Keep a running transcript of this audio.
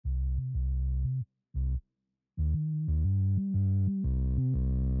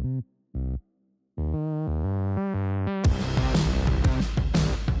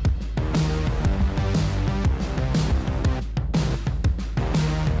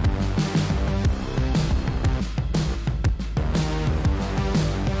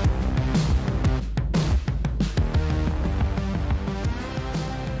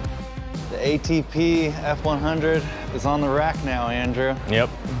ATP F100 is on the rack now, Andrew. Yep,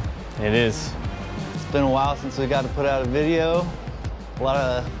 it is. It's been a while since we got to put out a video. A lot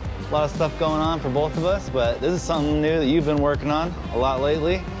of stuff going on for both of us, but this is something new that you've been working on a lot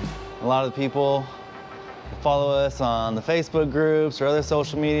lately. A lot of the people who follow us on the Facebook groups or other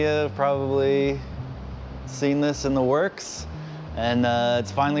social media have probably seen this in the works, and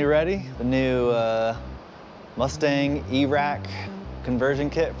it's finally ready. The new Mustang E-Rack conversion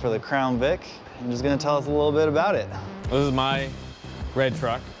kit for the Crown Vic. I'm just gonna tell us a little bit about it. This is my red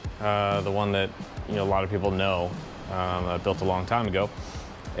truck, the one that a lot of people know. I built a long time ago,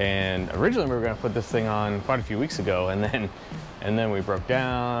 and originally we were going to put this thing on quite a few weeks ago, and then we broke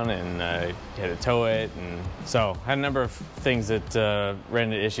down and had to tow it, and so I had a number of things that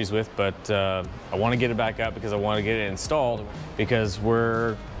ran into issues with, but I want to get it back up because I want to get it installed because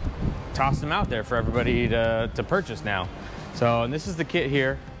we're tossing them out there for everybody to purchase now. So, and this is the kit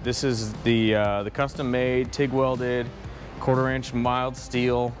here. This is the custom-made, TIG welded, 1/4-inch mild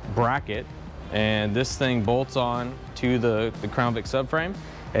steel bracket. And this thing bolts on to the Crown Vic subframe,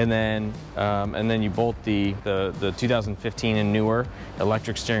 and then you bolt the 2015 and newer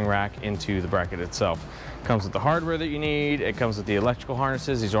electric steering rack into the bracket itself. Comes with the hardware that you need. It comes with the electrical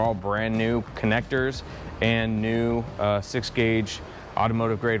harnesses. These are all brand new connectors and new 6-gauge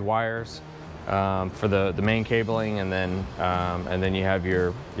automotive grade wires for the main cabling, and then you have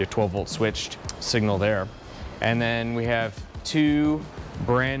your 12-volt switched signal there. And then we have 2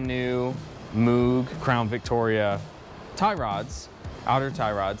 brand new Moog Crown Victoria tie rods, outer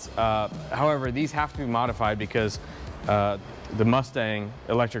tie rods. However, these have to be modified because the Mustang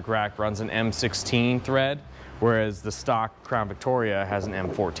electric rack runs an M16 thread, whereas the stock Crown Victoria has an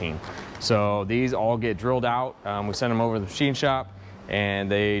M14. So these all get drilled out. We send them over to the machine shop,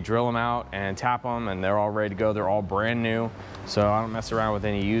 and they drill them out and tap them, and they're all ready to go. They're all brand new, so I don't mess around with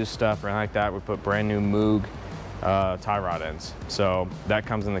any used stuff or anything like that. We put brand new Moog tie rod ends, so that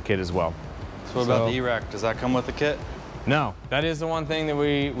comes in the kit as well. So what about the E-Rack? Does that come with the kit? No, that is the one thing that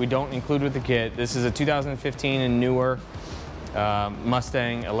we don't include with the kit. This is a 2015 and newer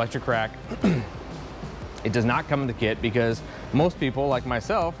Mustang electric rack. It does not come in the kit because most people, like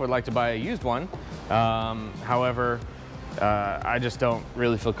myself, would like to buy a used one. However, I just don't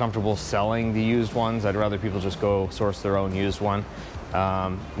really feel comfortable selling the used ones. I'd rather people just go source their own used one.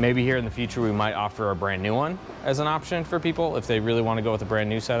 Maybe here in the future we might offer a brand new one as an option for people if they really want to go with a brand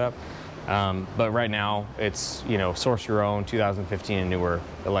new setup. But right now it's, source your own 2015 and newer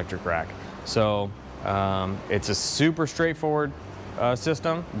electric rack. So it's a super straightforward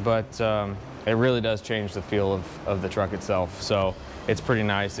system, but it really does change the feel of the truck itself. So it's pretty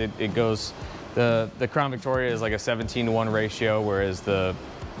nice. It goes, the Crown Victoria is like a 17-to-1 ratio, whereas the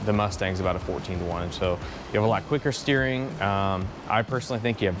Mustang's about a 14-to-1. So you have a lot quicker steering. I personally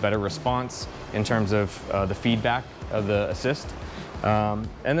think you have better response in terms of the feedback of the assist. And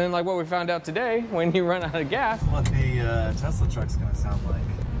then, like what we found out today, when you run out of gas, What the Tesla truck's gonna sound like.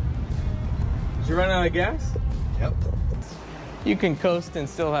 did you run out of gas? Yep. You can coast and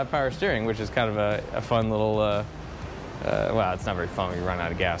still have power steering, which is kind of a fun little, well, it's not very fun when you run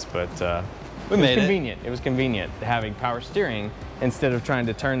out of gas, but it was convenient. It was convenient having power steering instead of trying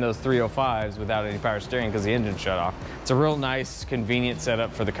to turn those 305s without any power steering because the engine shut off. It's a real nice, convenient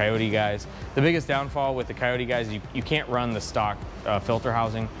setup for the Coyote guys. The biggest downfall with the Coyote guys, you can't run the stock filter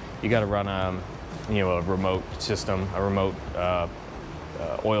housing. You got to run a remote system, a remote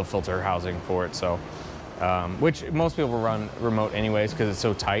oil filter housing for it. So, which most people run remote anyways because it's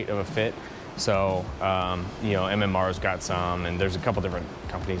so tight of a fit. So, MMR's got some, and there's a couple different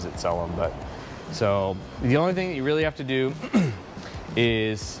companies that sell them. But so the only thing that you really have to do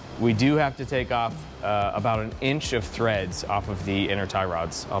is we do have to take off about 1 inch of threads off of the inner tie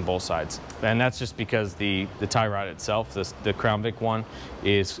rods on both sides. And that's just because the tie rod itself, the Crown Vic one,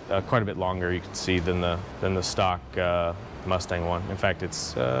 is quite a bit longer, you can see, than the stock Mustang one. In fact,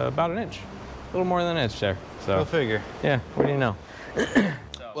 it's about 1 inch, a little more than 1 inch there. So Go figure. Yeah, what do you know?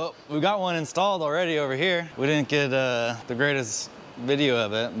 Well, we got one installed already over here. We didn't get the greatest video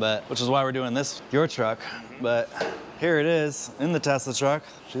of it, which is why we're doing this, your truck. But here it is in the Tesla truck.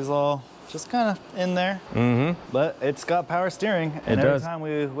 She's all just kind of in there. Mm-hmm. But it's got power steering. And every time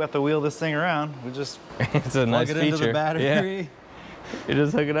we have to wheel this thing around, we just it's a nice plug it feature. into the battery. Yeah. You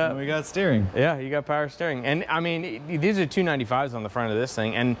just hook it up. And we got steering. Yeah, you got power steering. And I mean, these are 295s on the front of this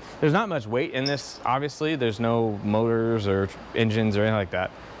thing, and there's not much weight in this, obviously. There's no motors or engines or anything like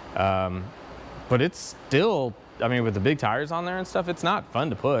that. But it's still, I mean, with the big tires on there and stuff, it's not fun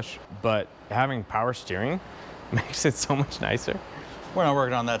to push, but having power steering makes it so much nicer. We're not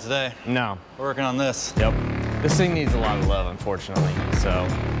working on that today. No. We're working on this. Yep. This thing needs a lot of love, unfortunately, so.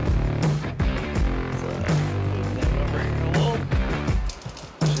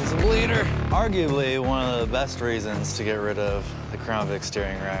 Arguably one of the best reasons to get rid of the Crown Vic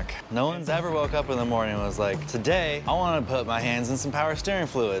steering rack. No one's ever woke up in the morning and was like, today I want to put my hands in some power steering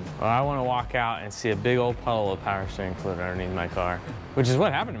fluid. Well, I want to walk out and see a big old puddle of power steering fluid underneath my car, which is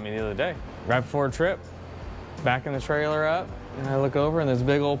what happened to me the other day. Right before a trip, backing the trailer up, and I look over and there's a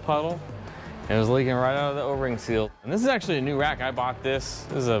big old puddle. And it was leaking right out of the O-ring seal. And this is actually a new rack. I bought this.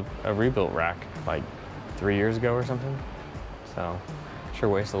 This is a rebuilt rack like 3 years ago or something. So, sure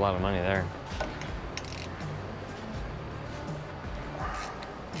wasted a lot of money there.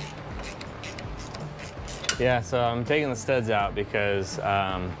 Yeah, so I'm taking the studs out because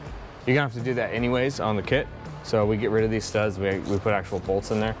you're gonna have to do that anyways on the kit. So we get rid of these studs, we put actual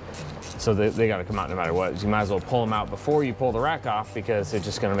bolts in there. So they gotta come out no matter what. You might as well pull them out before you pull the rack off because it's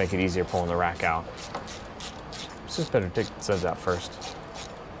just gonna make it easier pulling the rack out. It's just better to take the studs out first.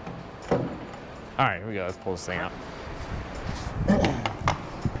 All right, here we go, let's pull this thing out.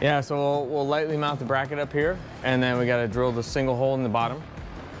 Yeah, so we'll lightly mount the bracket up here, and then we gotta drill the single hole in the bottom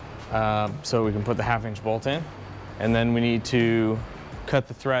so we can put the 1/2-inch bolt in. And then we need to cut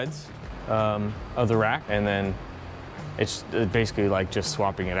the threads of the rack, and then it's basically like just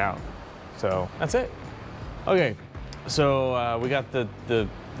swapping it out. So that's it. Okay, so we got the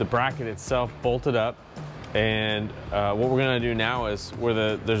bracket itself bolted up, and what we're gonna do now is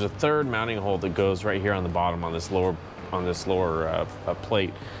there's a third mounting hole that goes right here on the bottom on this lower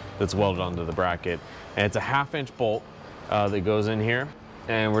plate that's welded onto the bracket, and it's a 1/2-inch bolt that goes in here,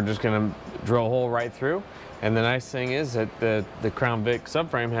 and we're just gonna drill a hole right through. And the nice thing is that the Crown Vic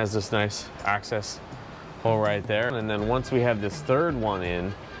subframe has this nice access hole right there. And then once we have this third one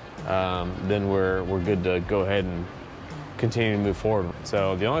in, then we're good to go ahead and continue to move forward.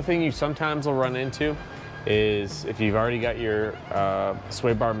 So the only thing you sometimes will run into is if you've already got your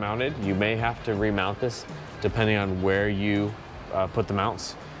sway bar mounted, you may have to remount this depending on where you put the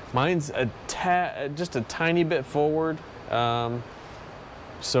mounts. Mine's just a tiny bit forward.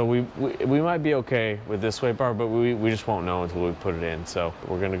 So we might be okay with this sway bar, but we just won't know until we put it in. So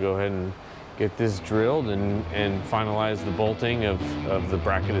we're gonna go ahead and get this drilled and finalize the bolting of the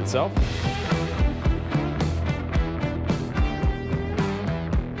bracket itself.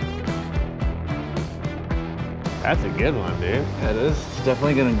 That's a good one, dude. Yeah, it is. It's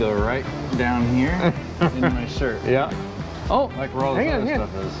definitely gonna go right down here into my shirt. Yeah. Oh, like where all this other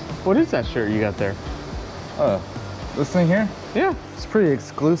stuff is. What is that shirt you got there? Oh, this thing here? Yeah. It's pretty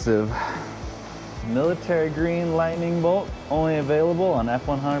exclusive. Military green lightning bolt, only available on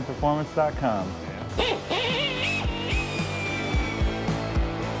F100performance.com.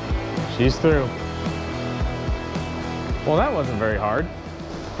 She's through. Well, that wasn't very hard.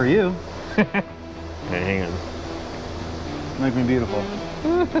 For you. Okay, hang on. Make me beautiful.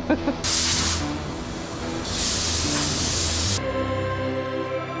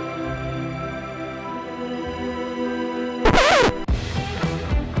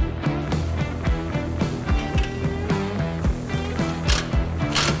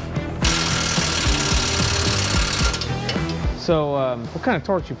 So, what kind of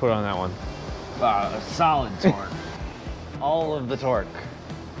torque you put on that one? A solid torque. All of the torque.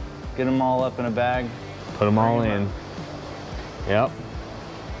 Get them all up in a bag. Put them all in. Yep.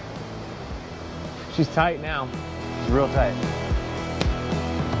 She's tight now. She's real tight.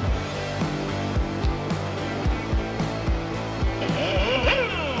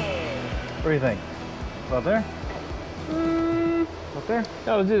 What do you think? Up there? Up there?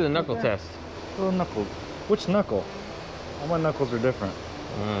 Yeah, let's do the knuckle test. Little knuckle. Which knuckle? All my knuckles are different.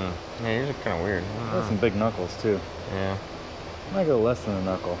 Yeah, yours are kind of weird. Got some big knuckles too. Yeah. I might go less than a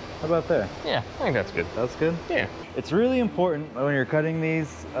knuckle. How about there? Yeah, I think that's good. That's good? Yeah. It's really important when you're cutting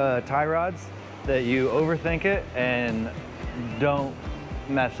these tie rods that you overthink it and don't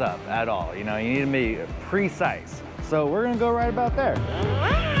mess up at all. You know, you need to be precise. So we're gonna go right about there.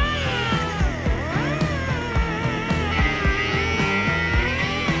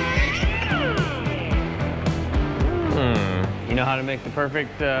 You know how to make the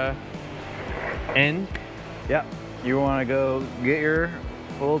perfect end? Yep. You want to go get your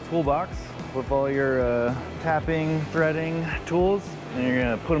little toolbox with all your tapping, threading tools, and you're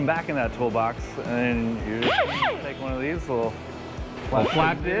gonna put them back in that toolbox, and then you're just gonna take one of these little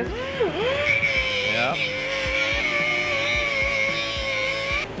flap disc. Yep.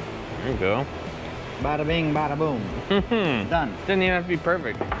 There you go. Bada bing, bada boom. Done. Doesn't even have to be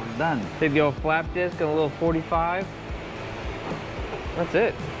perfect. Done. Take the old flap disc and a little 45. That's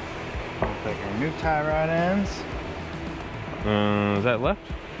it. We'll take our new tie rod ends. Is that left?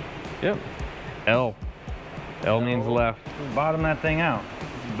 Yep. L. L means left. Just bottom that thing out.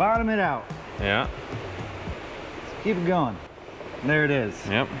 Just bottom it out. Yeah. Just keep it going. There it is.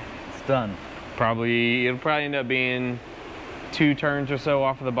 Yep. It's done. It'll probably end up being 2 turns or so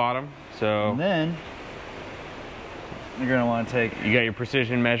off of the bottom. So and then you're gonna want to take, you got your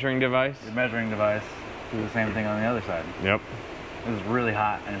precision measuring device. Your measuring device. Do the same thing on the other side. Yep. It was really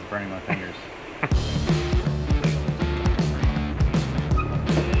hot and it's burning my fingers.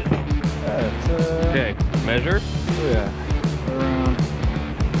 Okay, measure. Oh yeah.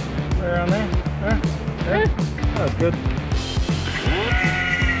 Around there. There. That's good.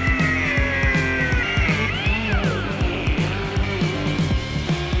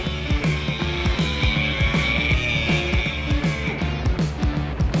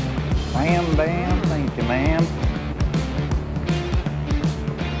 Bam, bam, thank you, ma'am.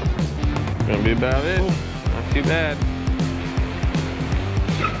 Gonna be about it. Not too bad.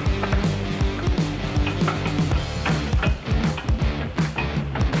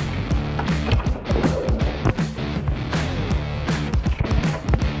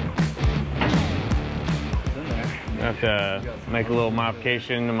 I have to make a little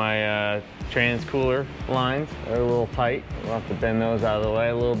modification to my trans cooler lines. They're a little tight. We'll have to bend those out of the way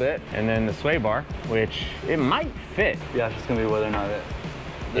a little bit. And then the sway bar, which it might fit. Yeah, it's just gonna be whether or not this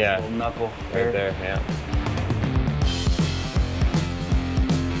little knuckle right there, yeah.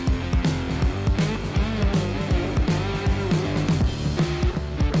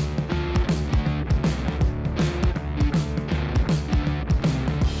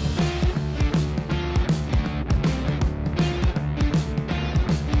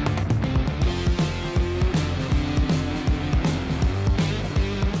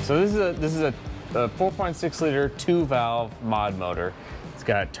 So this is a 4.6 liter 2-valve mod motor. It's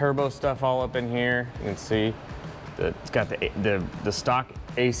got turbo stuff all up in here. You can see it's got the stock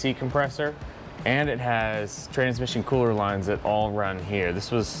AC compressor, and it has transmission cooler lines that all run here. This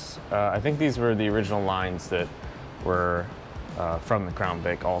was I think these were the original lines that were from the Crown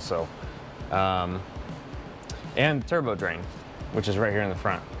Vic also, and turbo drain, which is right here in the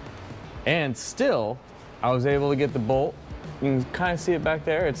front. And still, I was able to get the bolt. You can kind of see it back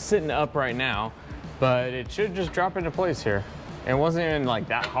there. It's sitting up right now, but it should just drop into place here. And it wasn't even like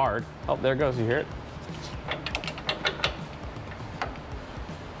that hard. Oh, there it goes, you hear it?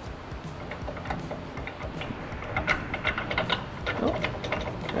 Oh,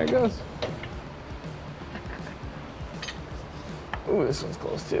 there it goes. Ooh, this one's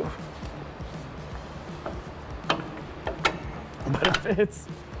close too. But it fits.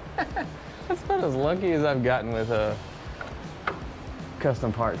 That's about as lucky as I've gotten with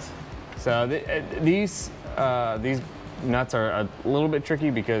custom parts. So these nuts are a little bit tricky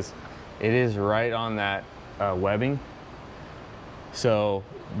because it is right on that webbing. So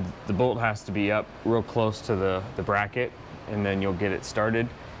the bolt has to be up real close to the bracket, and then you'll get it started.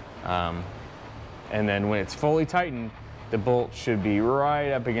 And then when it's fully tightened, the bolt should be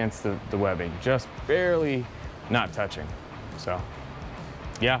right up against the webbing, just barely not touching. So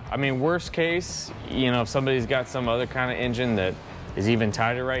yeah, I mean, worst case, you know, if somebody's got some other kind of engine that is even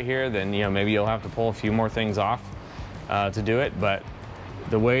tighter right here, then, you know, maybe you'll have to pull a few more things off to do it. But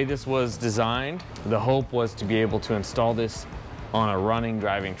the way this was designed, the hope was to be able to install this on a running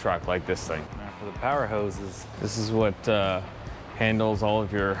driving truck like this thing. Now for the power hoses, this is what handles all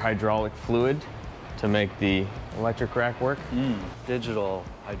of your hydraulic fluid to make the electric rack work. Digital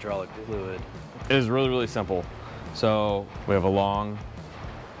hydraulic fluid. It is really, really simple. So we have a long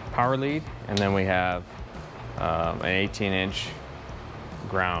power lead, and then we have an 18-inch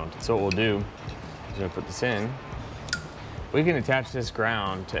ground. So what we'll do is we'll put this in. We can attach this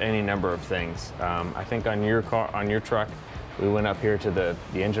ground to any number of things. I think on your truck, we went up here to the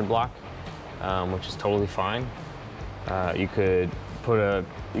engine block, which is totally fine. You could put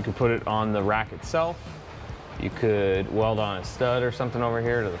it on the rack itself. You could weld on a stud or something over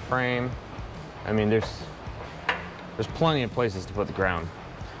here to the frame. I mean, there's plenty of places to put the ground.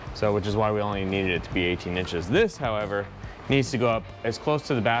 So, which is why we only needed it to be 18 inches. This, however, needs to go up as close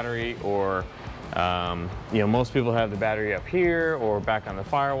to the battery, or you know, most people have the battery up here or back on the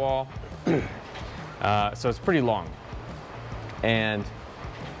firewall. So it's pretty long. And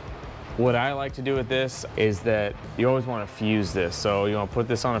what I like to do with this is that you always want to fuse this. So you want to put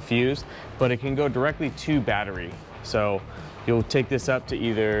this on a fuse, but it can go directly to battery. So you'll take this up to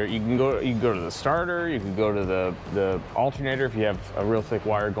either, you can go to the starter, you can go to the alternator if you have a real thick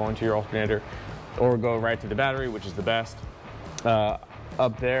wire going to your alternator, or go right to the battery, which is the best.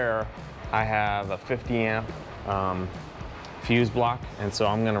 Up there, I have a 50 amp fuse block, and so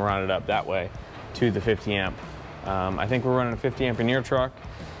I'm gonna run it up that way to the 50 amp. I think we're running a 50 amp in your truck.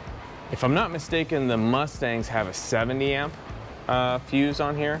 If I'm not mistaken, the Mustangs have a 70 amp fuse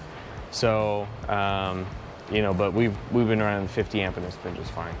on here. So you know, but we've been running 50 amp and it's been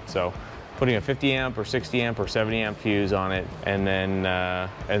just fine. So putting a 50 amp or 60 amp or 70 amp fuse on it, and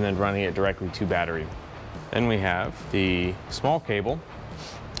then running it directly to battery. Then we have the small cable,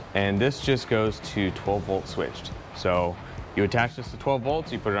 and this just goes to 12 volt switched. So you attach this to 12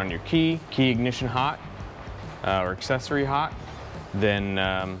 volts, you put it on your key ignition hot, or accessory hot, then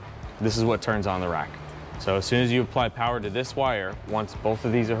this is what turns on the rack. So as soon as you apply power to this wire, once both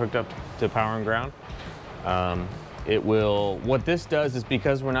of these are hooked up to power and ground, it will, what this does is,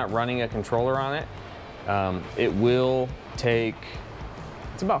 because we're not running a controller on it, it will take,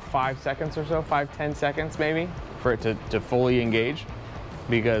 it's about 5 seconds or so, 5-10 seconds maybe, for it to fully engage,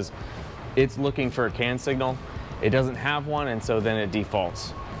 because it's looking for a CAN signal. It doesn't have one, and so then it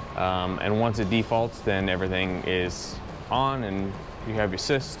defaults. And once it defaults, then everything is on and you have your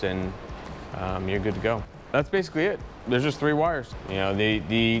assist, and you're good to go. That's basically it. There's just 3 wires. You know,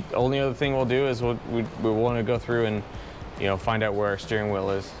 the only other thing we'll do is we want to go through and, you know, find out where our steering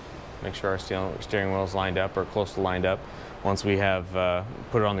wheel is. Make sure our steering wheel is lined up or close to lined up. Once we have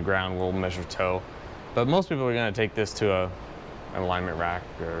put it on the ground, we'll measure toe. But most people are going to take this to an alignment rack,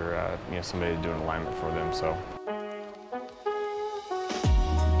 or you know, somebody to do an alignment for them. So.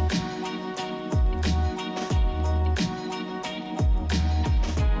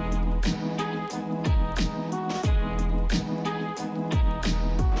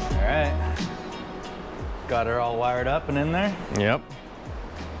 Got her all wired up and in there. Yep.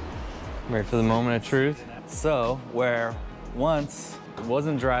 Ready for the moment of truth. So, where once it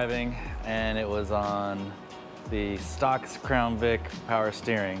wasn't driving and it was on the stock Crown Vic power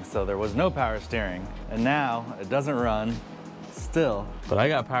steering, so there was no power steering, and now it doesn't run still. But I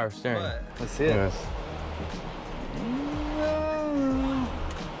got power steering. But let's see it. Yes.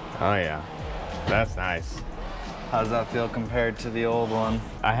 Oh yeah, that's nice. How does that feel compared to the old one?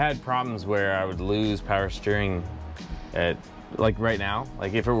 I had problems where I would lose power steering at, like right now,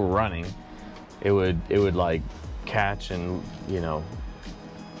 like if it were running, it would like catch and, you know,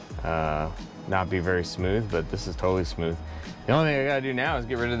 not be very smooth, but this is totally smooth. The only thing I gotta do now is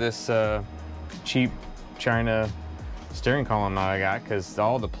get rid of this cheap China steering column that I got, because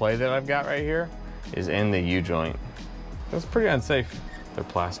all the play that I've got right here is in the U-joint. That's pretty unsafe. They're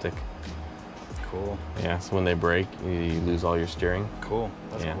plastic. Cool. Yeah, so when they break, you lose all your steering. Cool.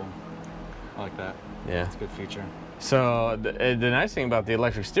 That's cool. I like that. Yeah. It's a good feature. So the nice thing about the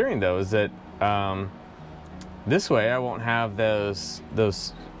electric steering, though, is that this way I won't have those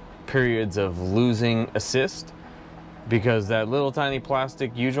periods of losing assist, because that little tiny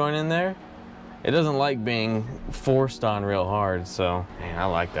plastic U-joint in there, it doesn't like being forced on real hard. So, man, I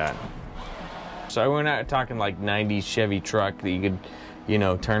like that. So we're not talking like 90s Chevy truck that you could, you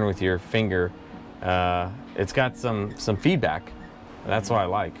know, turn with your finger. It's got some feedback. That's what I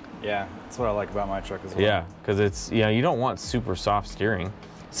like. Yeah, that's what I like about my truck as well. Yeah, because it's, you know, you don't want super soft steering.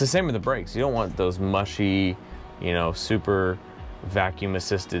 It's the same with the brakes. You don't want those mushy, you know, super vacuum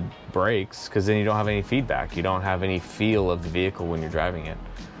assisted brakes, because then you don't have any feedback. You don't have any feel of the vehicle when you're driving it.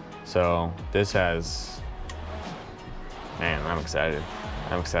 So this has, man, I'm excited.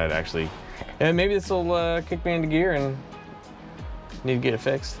 I'm excited actually. And maybe this will kick me into gear and need to get it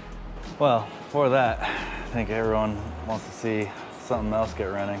fixed. Well, for that, I think everyone wants to see something else get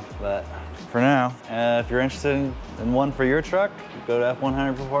running. But for now, if you're interested in one for your truck, go to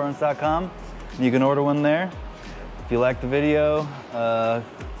f100performance.com and you can order one there. If you like the video,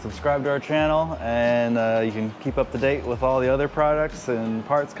 subscribe to our channel, and you can keep up to date with all the other products and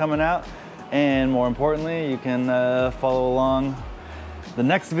parts coming out. And more importantly, you can follow along. The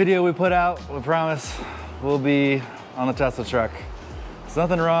next video we put out, we promise, will be on the Tesla truck. There's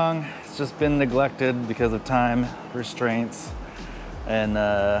nothing wrong. It's just been neglected because of time restraints and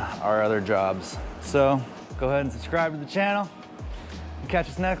our other jobs. So go ahead and subscribe to the channel. Catch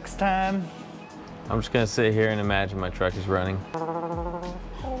us next time. I'm just gonna sit here and imagine my truck is running.